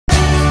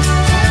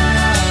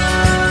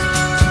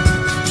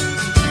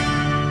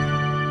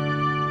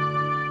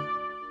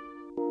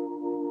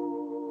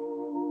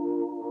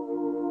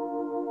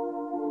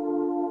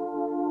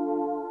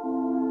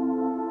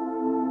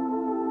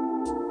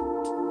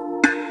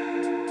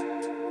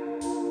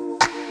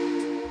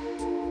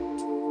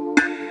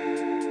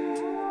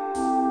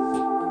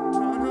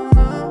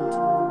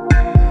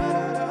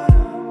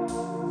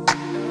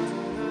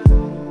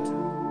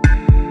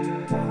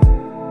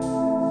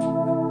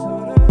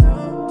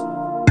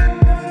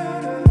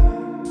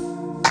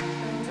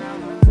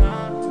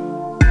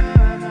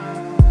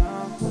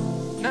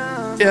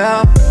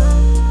Yeah,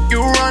 you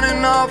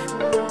running off,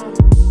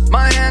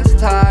 my hands are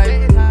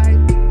tied.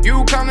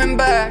 You coming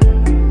back,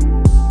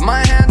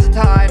 my hands are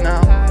tied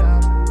now.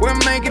 We're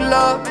making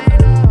love,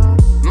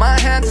 my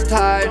hands are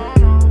tied.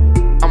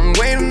 I'm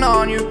waiting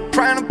on you,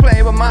 trying to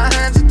play, but my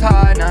hands are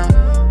tied now.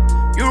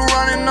 You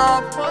running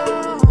off,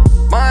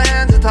 my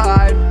hands are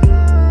tied.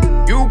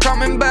 You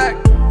coming back,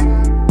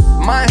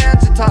 my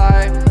hands are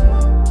tied.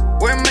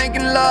 We're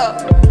making love,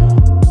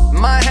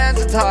 my hands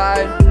are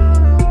tied.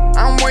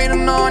 I'm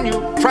waiting on you,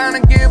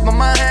 trying to give, but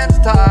my hands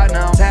are tied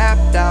now.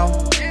 Tapped out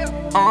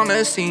on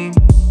the scene,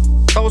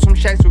 throw some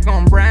checks, we're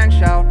gonna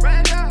branch out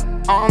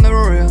on the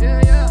real.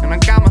 And I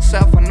got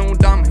myself a new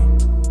dummy,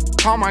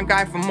 call my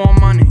guy for more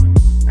money.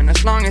 And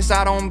as long as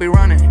I don't be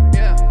running,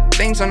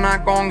 things are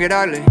not gonna get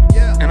ugly.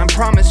 And I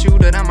promise you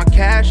that I'ma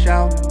cash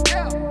out.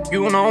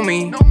 You know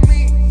me,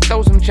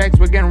 throw some checks,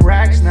 we're getting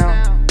racks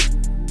now.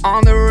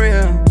 On the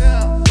real,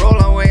 roll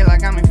away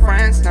like I'm in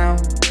France now.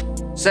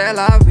 C'est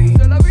la vie,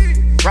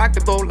 rock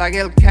the boat like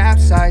it'll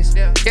capsize.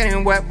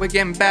 Getting wet, we're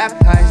getting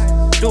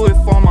baptized. Do it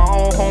for my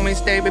old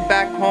homies, they be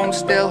back home,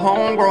 still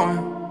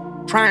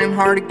homegrown. Trying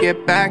hard to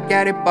get back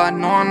at it, but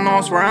no one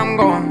knows where I'm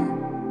going.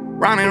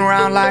 Running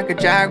around like a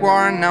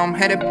jaguar, and now I'm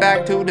headed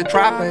back to the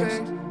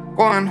tropics.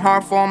 Going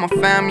hard for my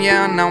fam,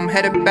 yeah, now I'm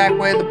headed back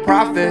with the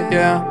profit,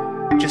 yeah.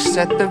 Just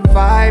set the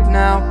vibe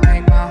now,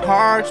 make my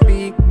heart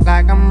speak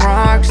like I'm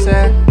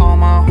Roxette. All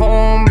my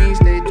homies,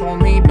 they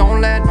told me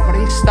don't let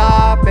nobody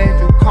stop it.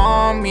 You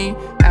call me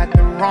at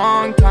the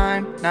wrong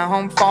time, now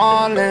I'm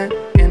falling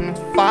in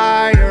the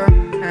fire,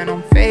 and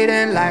I'm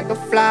fading like a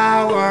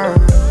flower.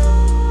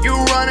 You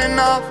running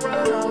off,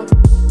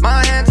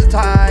 my hands are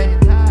tied.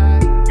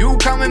 You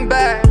coming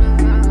back,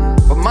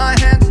 but my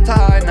hands are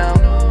tied now.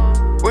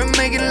 We're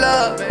making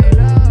love,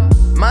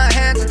 my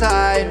hands are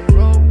tied.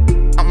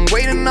 I'm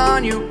waiting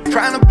on you,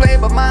 trying to play,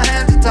 but my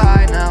hands are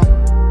tied now.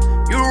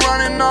 You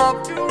running off,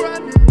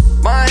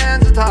 my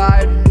hands are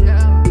tied.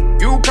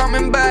 You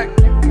coming back,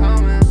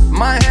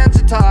 my hands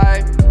are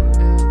tied.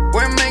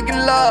 We're making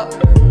love,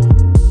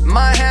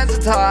 my hands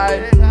are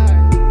tied.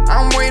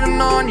 I'm waiting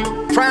on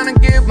you, trying to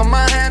give, but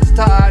my hands are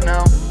tied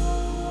now.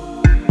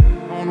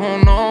 No, no,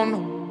 no,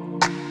 no.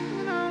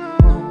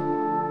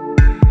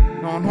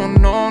 No, no,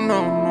 no, no, no,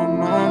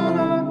 no,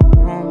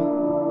 no.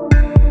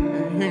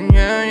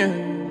 Yeah, yeah.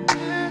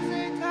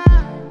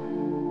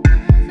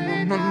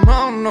 No,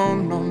 no, no,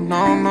 no,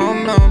 no, no,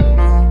 no, no.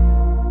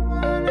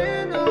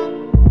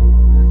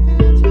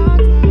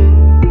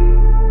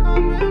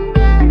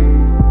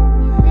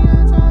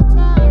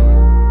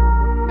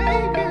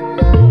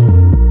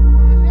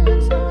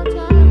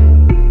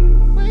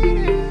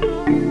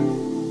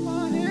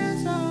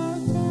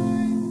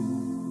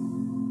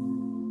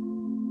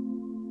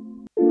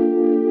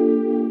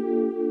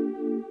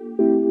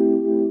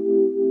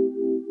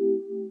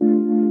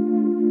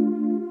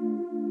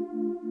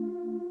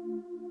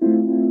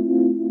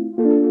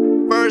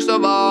 First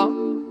of all,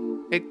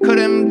 it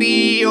couldn't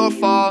be your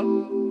fault.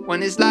 When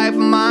this life of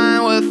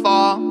mine will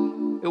fall,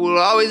 it will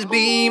always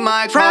be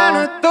my call.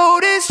 Tryna throw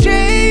this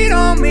shade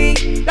on me,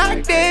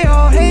 like they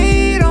all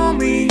hate on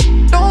me.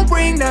 Don't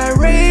bring that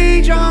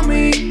rage on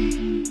me.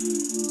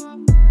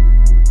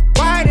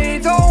 Why they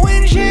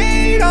throwing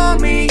shade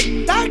on me,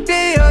 like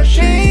they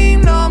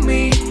ashamed of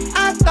me?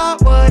 I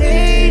thought, what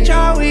age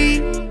are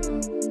we?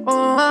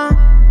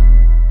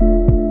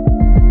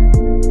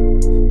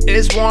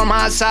 It's warm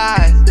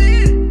outside,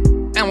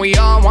 and we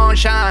all want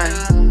shine.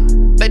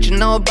 Bet you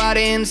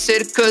nobody in the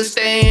city could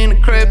stay in the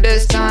crib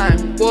this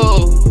time.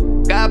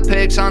 Whoa, got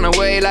pics on the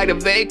way like a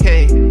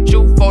vacay.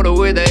 Shoot photo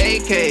with the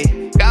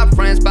AK. Got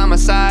friends by my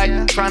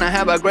side, tryna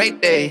have a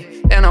great day.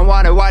 Then I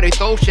wonder why they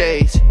throw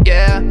shades.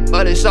 Yeah,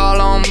 but it's all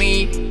on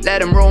me.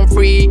 Let them roam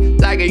free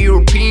like a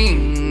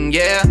European.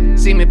 Yeah,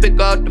 see me pick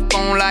up the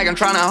phone like I'm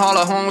tryna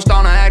holler home,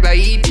 starting to act like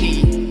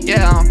E.T.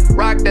 Yeah,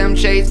 rock them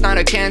shades, now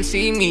they can't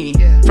see me.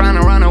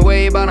 Tryna run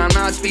away, but I'm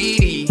not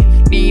speedy.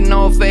 Need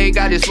no fake,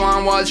 I just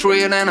want what's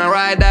real, and I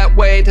ride that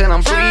way till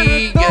I'm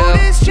free. Yeah, throw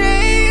this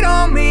shade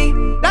on me,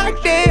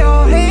 like they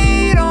all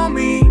hate on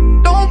me.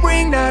 Don't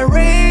bring that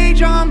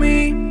rage on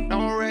me.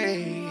 No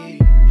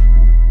rage.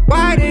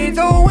 Why they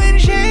throwing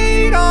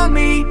shade on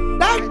me,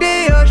 like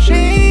they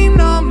ashamed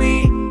of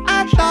me?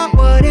 I thought,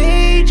 what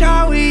age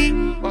are we?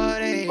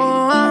 What age?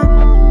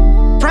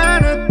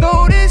 Tryna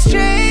throw this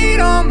shade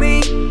on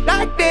me,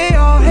 like they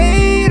all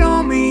hate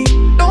on me.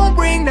 Don't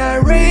bring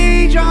that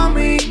rage on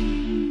me.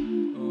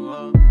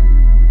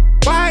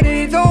 Why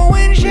they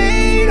throwing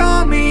shade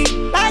on me,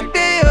 like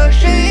they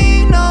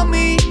ashamed of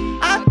me?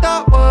 I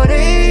thought, what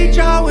age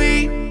are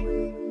we?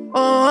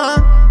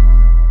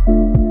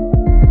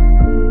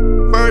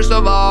 First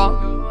of all,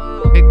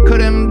 it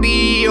couldn't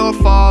be your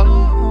fault.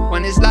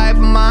 When this life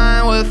of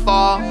mine will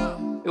fall,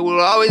 it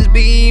will always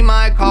be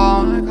my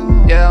call.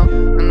 Yeah,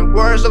 and the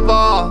worst of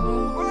all,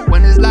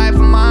 when this life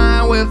of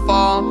mine will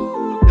fall,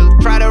 you'll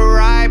try to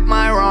right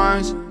my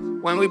wrongs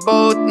when we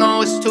both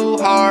know it's too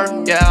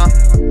hard. Yeah,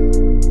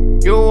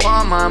 you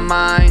on my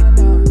mind,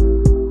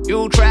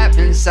 you trapped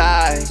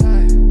inside.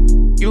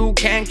 You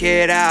can't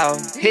get out,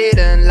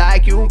 hidden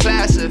like you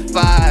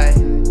classified.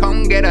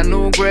 Come get a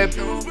new grip,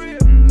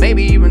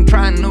 maybe even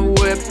try a new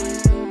whip.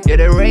 Yeah,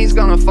 the rain's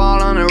gonna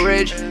fall on the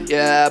ridge,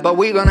 yeah, but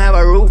we gonna have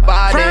a roof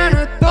by then.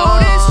 Tryna throw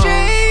this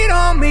shade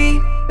on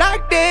me,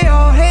 like they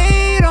all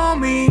hate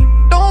on me.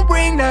 Don't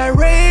bring that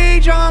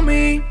rage on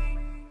me.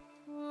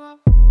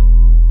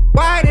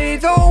 Why they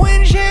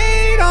throwing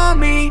shade on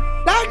me,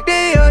 like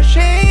they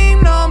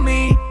ashamed of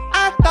me?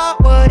 I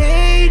thought, what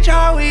age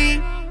are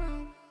we?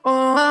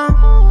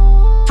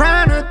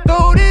 Tryna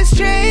throw this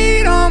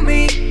shade on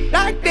me,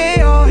 like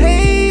they all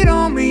hate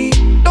on me.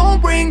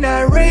 Don't bring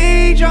that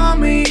rage on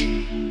me.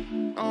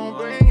 Don't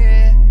bring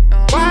it.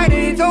 Why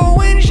they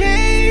throwing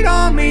shade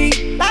on me,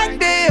 like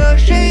they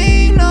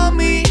ashamed of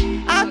me?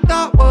 I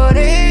thought, what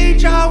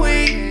age are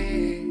we?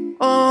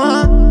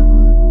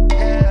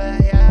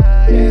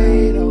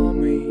 Hate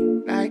on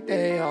me, like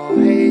they all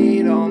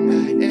hate on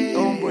me.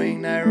 Don't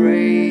bring that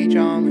rage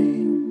on me.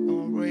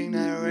 Don't bring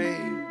that rage.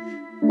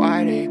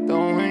 Why they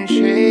throwing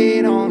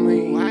shade on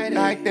me,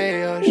 like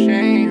they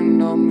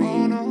ashamed of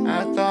me?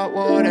 I thought,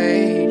 what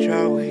age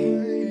are we?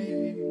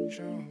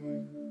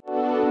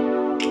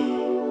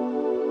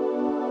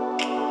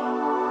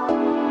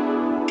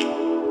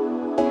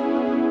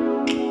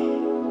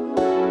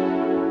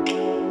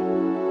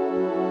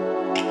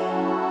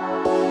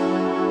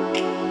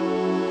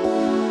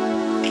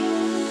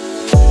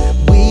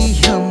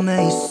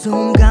 위험해 이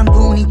순간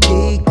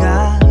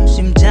분위기가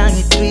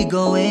심장이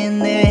뛰고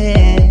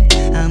있네.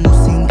 아무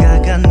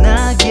생각 안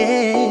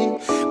나게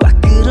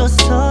꽉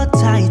끌어서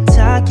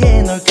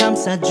타이트하게 널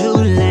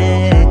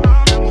감싸줄래.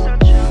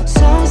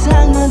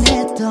 상상만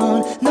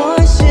했던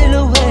너의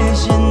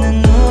실루엣이 내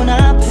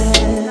눈앞에.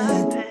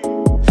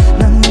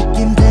 난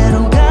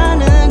느낌대로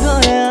가는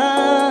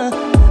거야.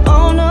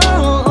 Oh no,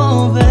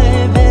 oh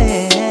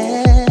baby.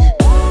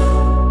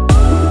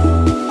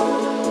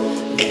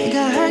 내가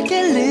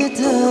할게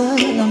리드,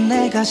 넌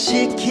내가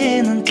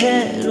시키는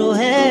대로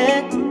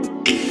해.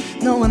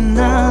 너와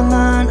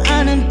나만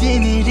아는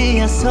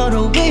비밀이야,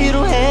 서로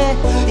위로해.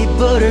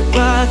 이불을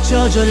꽉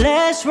쥐어줘,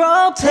 let's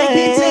roll. Take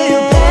me to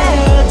your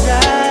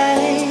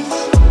paradise.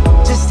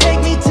 Just take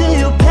me to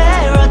your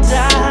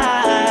paradise.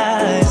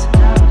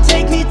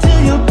 Take me to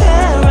your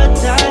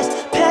paradise,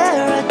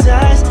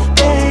 paradise,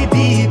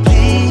 baby,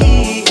 please.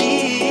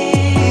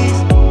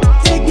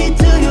 Take me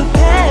to your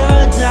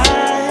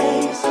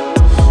paradise.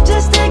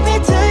 Just take me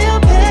to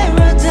your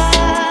paradise.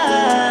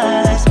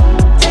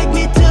 Take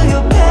me to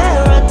your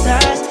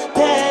paradise,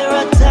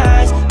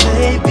 paradise,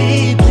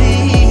 baby,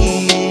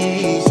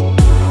 please.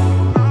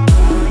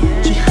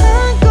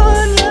 취한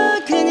거냐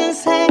그냥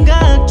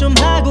생각 좀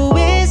하고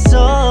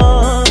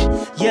있어.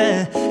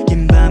 Yeah,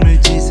 긴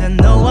밤을 지새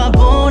너와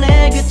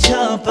보내 그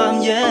첫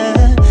밤.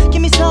 Yeah,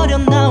 김이 서려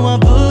나와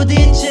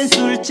부딪힌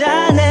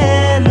술잔에.